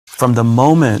from the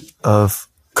moment of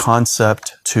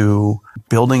concept to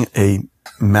building a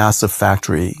massive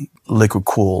factory, liquid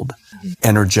cooled,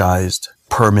 energized,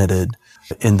 permitted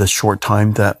in the short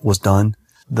time that was done,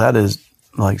 that is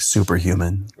like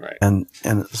superhuman. Right. And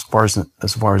as far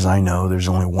as I know, there's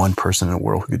only one person in the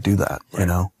world who could do that, you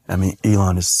know? I mean,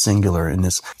 Elon is singular in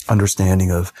this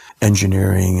understanding of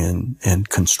engineering and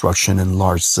construction and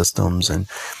large systems and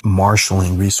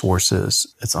marshaling resources.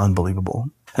 It's unbelievable.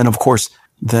 And of course,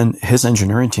 then his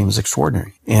engineering team is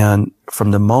extraordinary. And from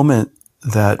the moment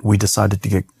that we decided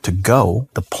to go,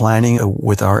 the planning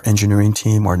with our engineering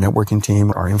team, our networking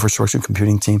team, our infrastructure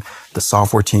computing team, the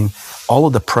software team, all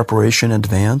of the preparation in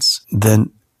advance,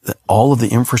 then all of the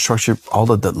infrastructure,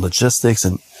 all of the logistics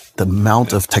and the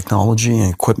amount of technology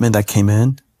and equipment that came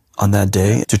in on that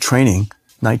day to training,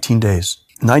 19 days.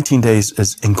 19 days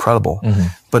is incredible,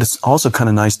 but it's also kind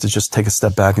of nice to just take a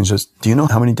step back and just, do you know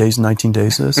how many days 19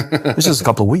 days is? It's just a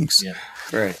couple of weeks. Yeah.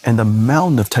 Right. And the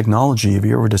mountain of technology, if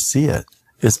you were to see it,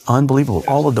 is unbelievable.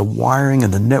 All of the wiring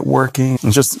and the networking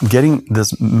and just getting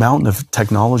this mountain of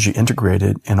technology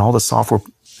integrated and all the software,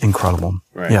 incredible.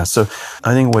 Right. Yeah. So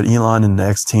I think what Elon and the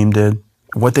X team did,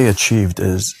 what they achieved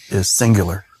is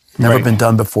singular. Never been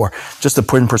done before. Just to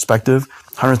put in perspective,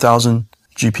 100,000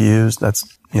 GPUs,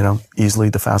 that's, you know, easily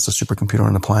the fastest supercomputer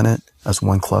on the planet. That's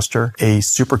one cluster. A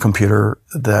supercomputer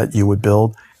that you would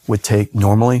build would take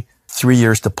normally 3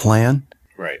 years to plan.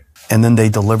 Right. And then they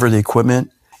deliver the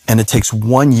equipment and it takes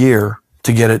 1 year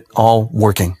to get it all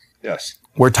working. Yes.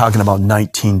 We're talking about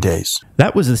 19 days.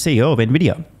 That was the CEO of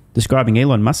NVIDIA describing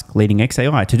Elon Musk leading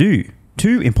XAI to do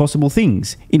two impossible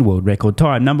things in world record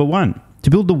time. Number one, to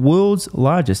build the world's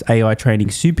largest AI training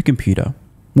supercomputer,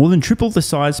 more than triple the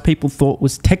size people thought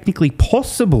was technically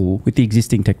possible with the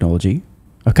existing technology.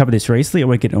 I've covered this recently, I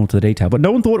won't get into the detail, but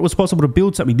no one thought it was possible to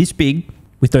build something this big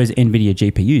with those NVIDIA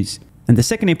GPUs. And the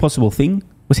second impossible thing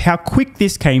was how quick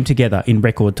this came together in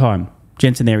record time.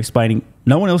 Jensen there explaining,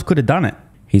 no one else could have done it.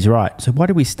 He's right. So why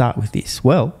do we start with this?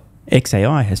 Well,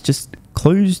 XAI has just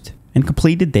closed and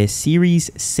completed their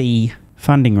Series C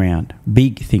funding round.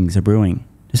 Big things are brewing.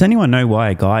 Does anyone know why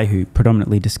a guy who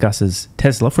predominantly discusses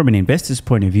Tesla from an investor's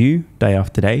point of view day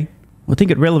after day will think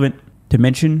it relevant to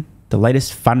mention the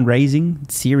latest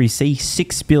fundraising, Series C,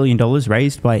 $6 billion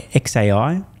raised by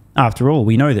XAI? After all,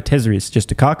 we know that Tesla is just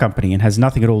a car company and has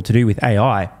nothing at all to do with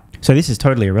AI. So this is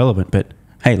totally irrelevant, but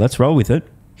hey, let's roll with it.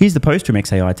 Here's the post from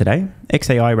XAI today.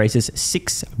 XAI raises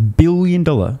 $6 billion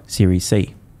Series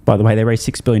C. By the way, they raised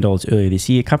 $6 billion earlier this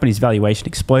year. Company's valuation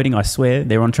exploding. I swear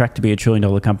they're on track to be $1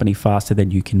 trillion company faster than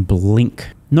you can blink.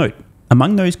 Note,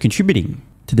 among those contributing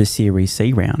to the Series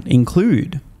C round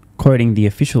include, quoting the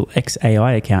official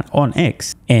XAI account on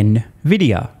X,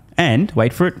 NVIDIA and,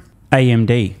 wait for it,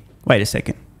 AMD. Wait a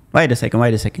second.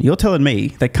 You're telling me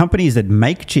that companies that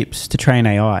make chips to train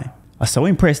AI are so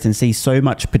impressed and see so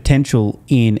much potential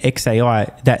in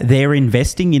XAI that they're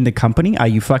investing in the company? Are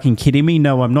you fucking kidding me?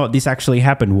 No, I'm not. This actually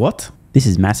happened. What? This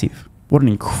is massive. What an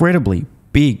incredibly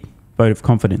big vote of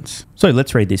confidence. So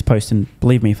let's read this post, and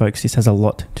believe me, folks, this has a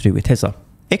lot to do with Tesla.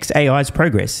 XAI's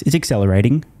progress is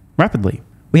accelerating rapidly.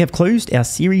 We have closed our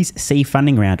Series C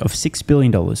funding round of $6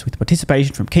 billion with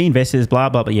participation from key investors, blah,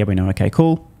 blah, blah. Yeah, we know. Okay,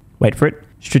 cool. Wait for it.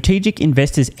 Strategic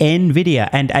investors NVIDIA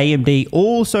and AMD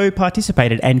also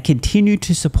participated and continue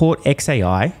to support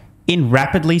XAI in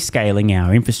rapidly scaling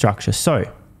our infrastructure.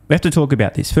 So we have to talk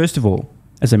about this. First of all,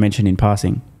 as I mentioned in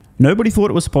passing, nobody thought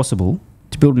it was possible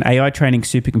to build an AI training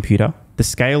supercomputer the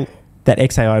scale that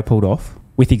XAI pulled off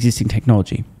with existing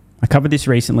technology. I covered this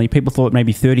recently. People thought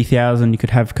maybe 30,000 you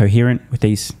could have coherent with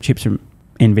these chips from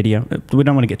NVIDIA. We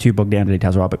don't want to get too bogged down in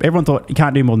details, right? But everyone thought you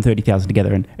can't do more than 30,000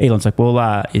 together. And Elon's like, well,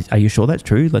 are you sure that's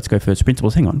true? Let's go first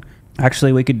principles. Hang on.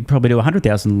 Actually, we could probably do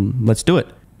 100,000. Let's do it.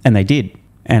 And they did.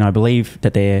 And I believe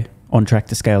that they're on track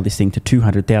to scale this thing to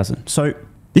 200,000. So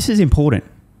this is important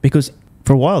because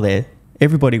for a while there,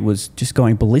 everybody was just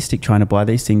going ballistic trying to buy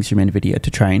these things from NVIDIA to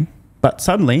train. But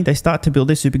suddenly they start to build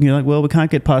their supercomputer like, well, we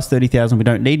can't get past 30,000. We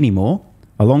don't need any more.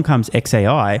 Along comes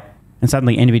XAI. And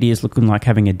suddenly NVIDIA is looking like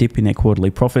having a dip in their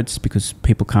quarterly profits because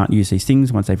people can't use these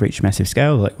things once they've reached massive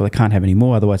scale. Like, well, they can't have any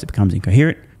more, otherwise it becomes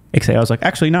incoherent. XAI was like,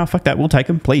 actually, no, fuck that, we'll take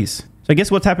them, please. So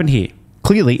guess what's happened here?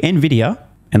 Clearly, NVIDIA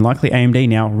and likely AMD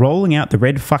now rolling out the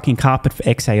red fucking carpet for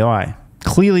XAI.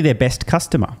 Clearly their best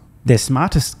customer, their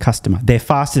smartest customer, their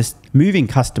fastest moving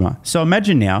customer. So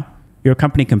imagine now you're a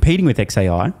company competing with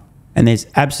XAI and there's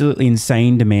absolutely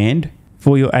insane demand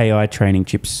for your AI training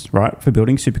chips, right? For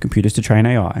building supercomputers to train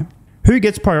AI. Who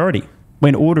gets priority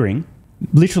when ordering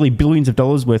literally billions of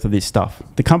dollars worth of this stuff?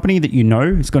 The company that you know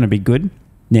is going to be good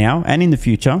now and in the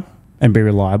future and be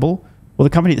reliable, Or the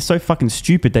company that's so fucking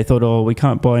stupid they thought, oh, we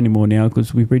can't buy anymore now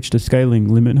because we've reached a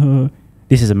scaling limit.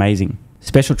 This is amazing.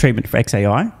 Special treatment for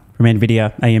XAI from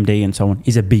NVIDIA, AMD and so on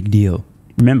is a big deal.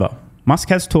 Remember, Musk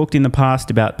has talked in the past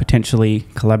about potentially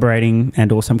collaborating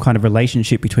and or some kind of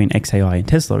relationship between XAI and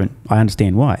Tesla, and I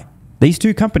understand why. These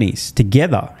two companies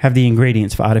together have the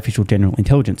ingredients for artificial general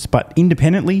intelligence, but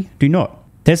independently do not.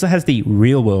 Tesla has the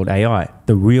real-world AI,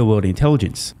 the real-world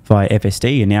intelligence via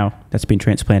FSD, and now that's been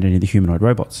transplanted into humanoid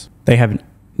robots. They have a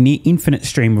near infinite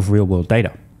stream of real-world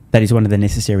data. That is one of the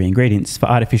necessary ingredients for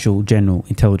artificial general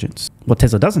intelligence. What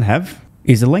Tesla doesn't have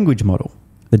is a language model,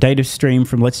 the data stream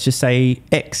from, let's just say,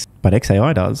 X, but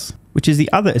XAI does, which is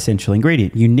the other essential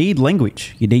ingredient. You need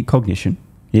language, you need cognition,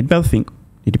 you need to be able to think, you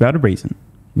need to be able to reason,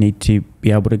 you need to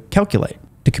be able to calculate,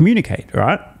 to communicate,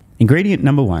 right? Ingredient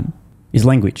number one is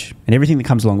language and everything that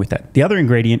comes along with that. The other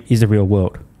ingredient is the real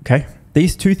world, okay?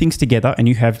 These two things together and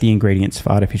you have the ingredients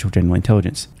for artificial general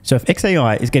intelligence. So if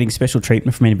XAI is getting special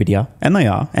treatment from NVIDIA, and they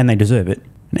are, and they deserve it,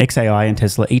 and XAI and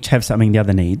Tesla each have something the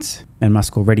other needs, and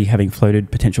Musk already having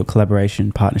floated potential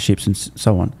collaboration, partnerships and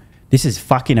so on, this is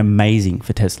fucking amazing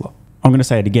for Tesla. I'm going to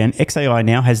say it again. XAI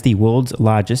now has the world's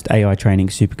largest AI training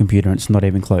supercomputer and it's not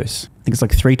even close. I think it's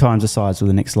like 3 times the size of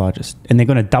the next largest. And they're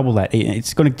going to double that.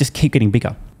 It's going to just keep getting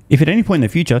bigger. If at any point in the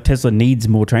future Tesla needs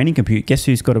more training compute, guess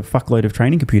who's got a fuckload of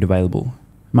training compute available?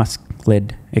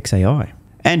 Musk-led XAI.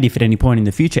 And if at any point in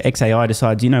the future XAI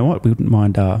decides, you know what, we wouldn't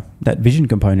mind that vision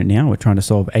component now, we're trying to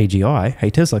solve AGI. Hey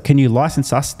Tesla, can you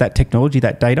license us that technology,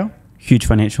 that data? Huge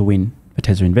financial win for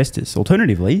Tesla investors.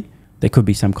 Alternatively, there could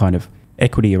be some kind of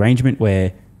equity arrangement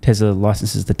where Tesla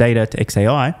licenses the data to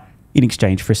XAI in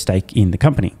exchange for a stake in the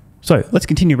company. So let's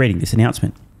continue reading this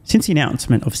announcement. Since the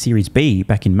announcement of Series B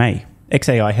back in May,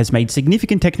 XAI has made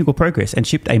significant technical progress and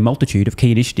shipped a multitude of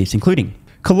key initiatives, including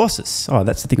Colossus. Oh,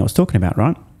 that's the thing I was talking about,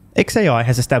 right? XAI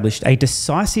has established a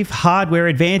decisive hardware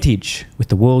advantage with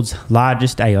the world's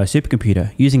largest AI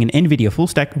supercomputer using an NVIDIA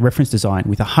full-stack reference design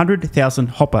with 100,000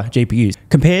 Hopper GPUs.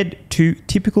 Compared to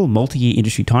typical multi-year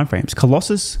industry timeframes,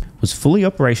 Colossus was fully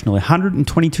operational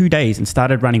 122 days and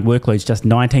started running workloads just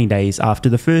 19 days after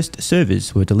the first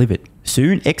servers were delivered.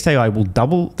 Soon, XAI will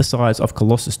double the size of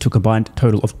Colossus to a combined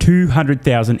total of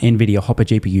 200,000 NVIDIA Hopper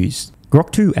GPUs.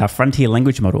 Grok 2, our frontier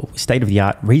language model with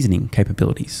state-of-the-art reasoning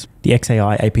capabilities. The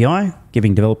XAI API,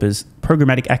 giving developers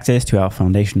programmatic access to our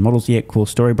foundation models. Yeah, cool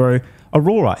story, bro.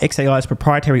 Aurora, XAI's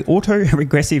proprietary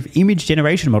auto-regressive image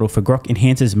generation model for Grok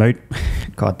enhances mode.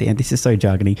 God damn, this is so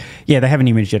jargony. Yeah, they have an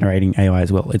image generating AI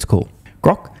as well. It's cool.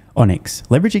 Grok on X,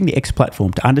 leveraging the X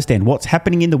platform to understand what's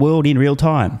happening in the world in real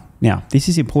time. Now, this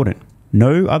is important.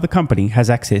 No other company has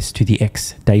access to the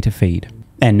X data feed.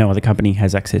 And no other company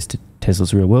has access to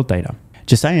Tesla's real-world data.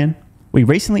 Just saying. We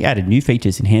recently added new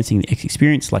features enhancing the X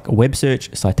experience like a web search,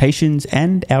 citations,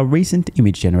 and our recent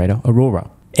image generator,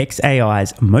 Aurora.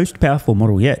 XAI's most powerful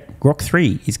model yet, Grok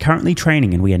 3, is currently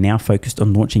training and we are now focused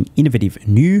on launching innovative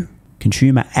new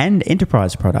consumer and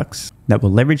enterprise products that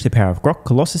will leverage the power of Grok,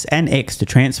 Colossus, and X to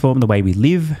transform the way we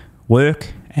live, work,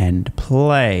 and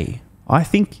play. I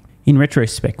think in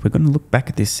retrospect, we're going to look back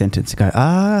at this sentence and go,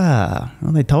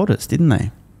 well, they told us, didn't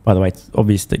they? By the way, it's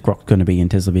obvious that Grok's going to be in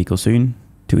Tesla vehicles soon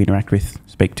to interact with,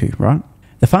 speak to, right?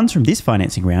 The funds from this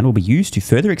financing round will be used to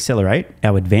further accelerate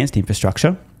our advanced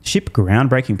infrastructure, ship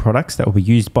groundbreaking products that will be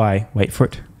used by, wait for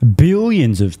it,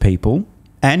 billions of people,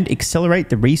 and accelerate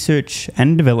the research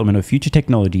and development of future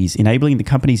technologies, enabling the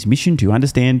company's mission to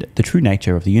understand the true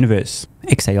nature of the universe.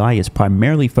 XAI is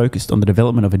primarily focused on the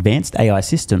development of advanced AI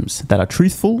systems that are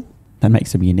truthful, that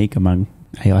makes them unique among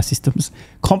AI systems,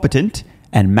 competent,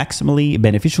 and maximally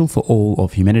beneficial for all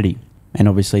of humanity. And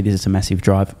obviously, this is a massive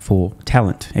drive for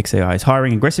talent. XAI is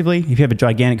hiring aggressively. If you have a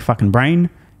gigantic fucking brain,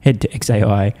 head to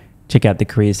XAI, check out the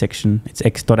careers section. It's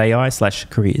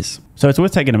x.ai/careers. So it's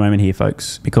worth taking a moment here,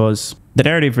 folks, because the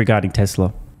narrative regarding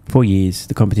Tesla, for years,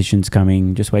 the competition's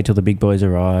coming, just wait till the big boys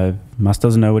arrive, Musk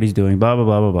doesn't know what he's doing, blah, blah,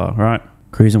 blah, blah, blah, right?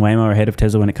 Cruise and Waymo are ahead of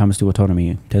Tesla when it comes to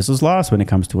autonomy. Tesla's last when it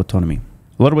comes to autonomy.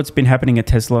 A lot of what's been happening at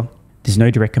Tesla, there's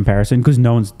no direct comparison because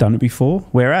no one's done it before.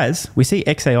 Whereas we see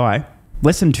XAI,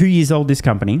 less than 2 years old, this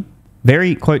company,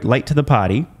 very, quote, late to the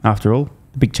party, after all,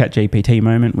 the big ChatGPT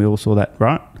moment, we all saw that,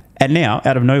 right? And now,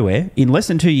 out of nowhere, in less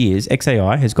than 2 years,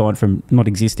 XAI has gone from not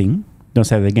existing, don't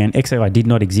say that again, XAI did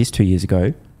not exist 2 years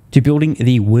ago, to building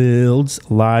the world's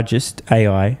largest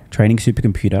AI training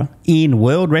supercomputer in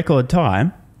world record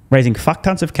time, raising fuck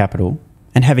tons of capital,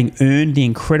 and having earned the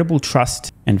incredible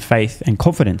trust and faith and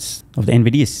confidence of the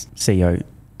NVIDIA CEO.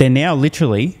 They're now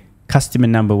literally customer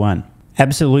number one.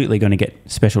 Absolutely going to get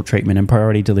special treatment and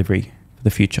priority delivery for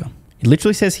the future. It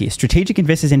literally says here, strategic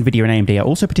investors NVIDIA and AMD are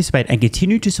also participate and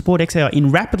continue to support XAI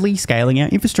in rapidly scaling our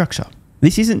infrastructure.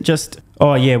 This isn't just,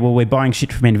 oh yeah, well, we're buying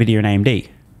shit from NVIDIA and AMD.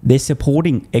 They're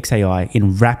supporting XAI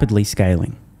in rapidly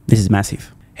scaling. This is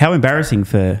massive. How embarrassing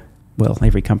for, well,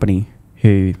 every company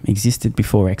who existed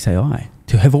before XAI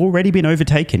to have already been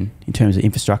overtaken in terms of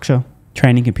infrastructure,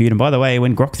 training compute. And by the way,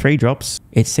 when Grok 3 drops,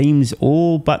 it seems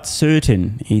all but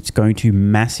certain it's going to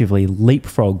massively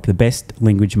leapfrog the best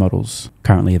language models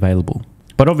currently available.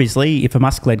 But obviously, if a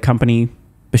Musk-led company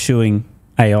pursuing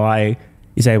AI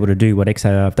is able to do what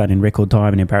XAI have done in record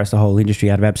time and embarrass the whole industry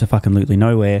out of absolutely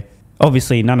nowhere,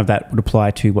 obviously none of that would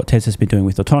apply to what Tesla's been doing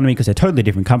with autonomy, because they're totally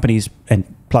different companies, and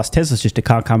plus Tesla's just a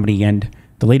car company, and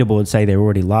the leaderboards say they're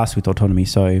already last with autonomy,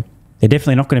 so they're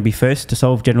definitely not going to be first to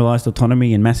solve generalized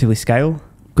autonomy and massively scale,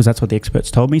 because that's what the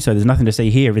experts told me. So there's nothing to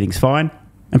see here, everything's fine.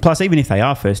 And plus, even if they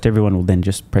are first, everyone will then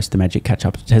just press the magic catch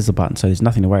up to Tesla button, so there's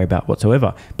nothing to worry about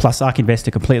whatsoever. Plus, ARK Invest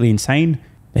are completely insane.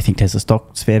 They think Tesla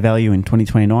stock's fair value in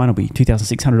 2029 will be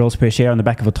 $2,600 per share on the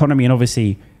back of autonomy, and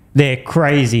obviously they're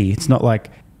crazy. It's not like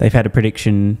they've had a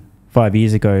prediction 5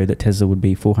 years ago that Tesla would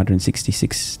be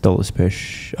 $466 per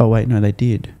oh wait, no, they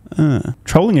did.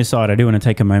 Trolling aside, I do want to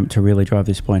take a moment to really drive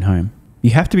this point home. You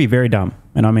have to be very dumb,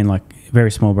 and I mean like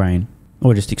very small brain,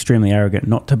 or just extremely arrogant,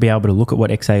 not to be able to look at what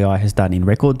XAI has done in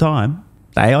record time.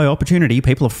 The AI opportunity,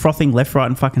 people are frothing left, right,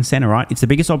 and fucking center, right? It's the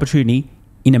biggest opportunity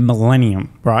in a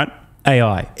millennium, right?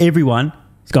 AI. Everyone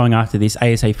is going after this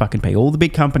ASA fucking P. All the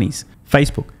big companies,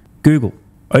 Facebook, Google,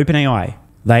 OpenAI,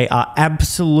 they are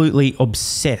absolutely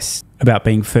obsessed about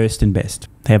being first and best.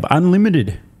 They have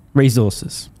unlimited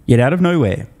resources. Yet out of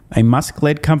nowhere, a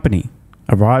Musk-led company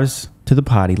arrives to the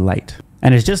party late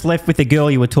and is just left with the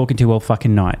girl you were talking to all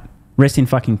fucking night. Rest in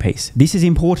fucking peace. This is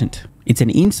important. It's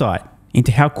an insight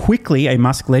into how quickly a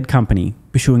Musk-led company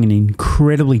pursuing an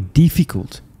incredibly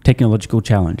difficult technological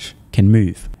challenge can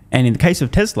move. And in the case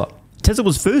of Tesla, Tesla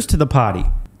was first to the party.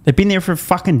 They've been there for a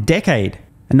fucking decade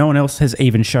and no one else has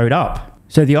even showed up.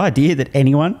 So the idea that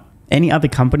anyone, any other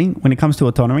company, when it comes to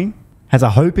autonomy, has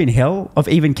a hope in hell of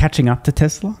even catching up to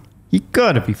Tesla? You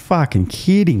gotta be fucking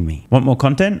kidding me. Want more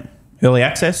content? Early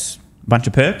access? A bunch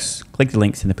of perks? Click the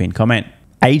links in the pinned comment.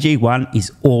 AG1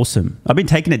 is awesome. I've been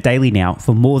taking it daily now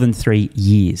for more than 3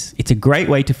 years. It's a great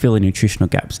way to fill in nutritional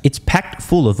gaps. It's packed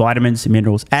full of vitamins,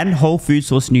 minerals, and whole food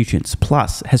source nutrients,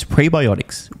 plus has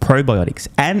prebiotics, probiotics,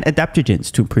 and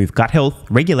adaptogens to improve gut health,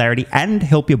 regularity, and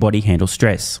help your body handle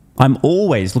stress. I'm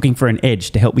always looking for an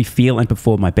edge to help me feel and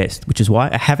perform my best, which is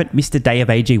why I haven't missed a day of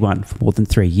AG1 for more than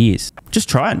 3 years. Just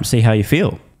try it and see how you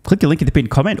feel. Click the link in the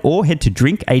pinned comment or head to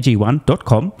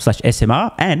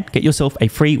drinkag1.com/SMR and get yourself a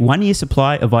free 1-year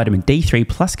supply of vitamin D3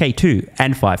 plus K2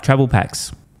 and 5 travel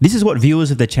packs. This is what viewers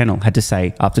of the channel had to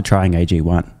say after trying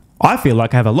AG1. I feel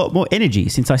like I have a lot more energy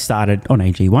since I started on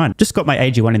AG1. Just got my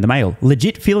AG1 in the mail.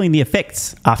 Legit feeling the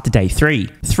effects after day 3.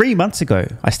 3 months ago,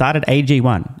 I started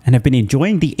AG1 and have been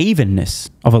enjoying the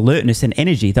evenness of alertness and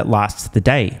energy that lasts the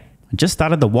day. I just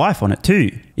started the wife on it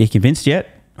too. Are you convinced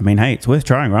yet? I mean, hey, it's worth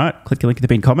trying, right? Click the link in the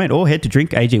pinned comment or head to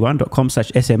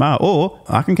drinkag1.com/SMR, or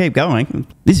I can keep going.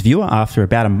 This viewer, after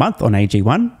about a month on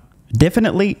AG1,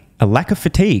 definitely a lack of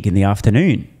fatigue in the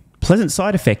afternoon. Pleasant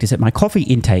side effect is that my coffee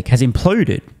intake has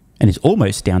imploded and is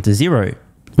almost down to 0.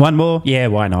 One more? Yeah,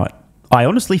 why not? I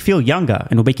honestly feel younger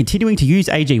and will be continuing to use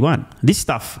AG1. This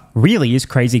stuff really is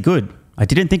crazy good. I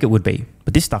didn't think it would be,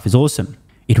 but this stuff is awesome.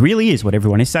 It really is what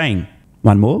everyone is saying.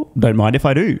 One more? Don't mind if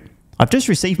I do. I've just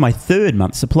received my 3rd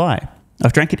month supply.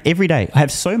 I've drank it every day. I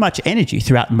have so much energy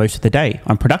throughout most of the day.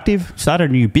 I'm productive,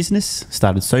 started a new business,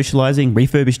 started socializing,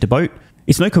 refurbished a boat.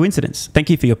 It's no coincidence.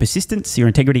 Thank you for your persistence, your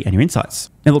integrity, and your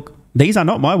insights. Now look, these are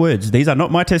not my words. These are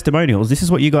not my testimonials. This is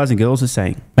what you guys and girls are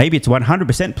saying. Maybe it's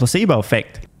 100% placebo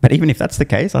effect. But even if that's the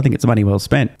case, I think it's money well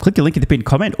spent. Click the link in the pinned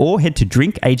comment or head to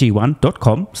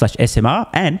drinkag1.com/SMR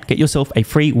and get yourself a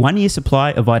free 1-year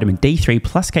supply of vitamin D3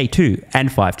 plus K2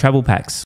 and 5 travel packs.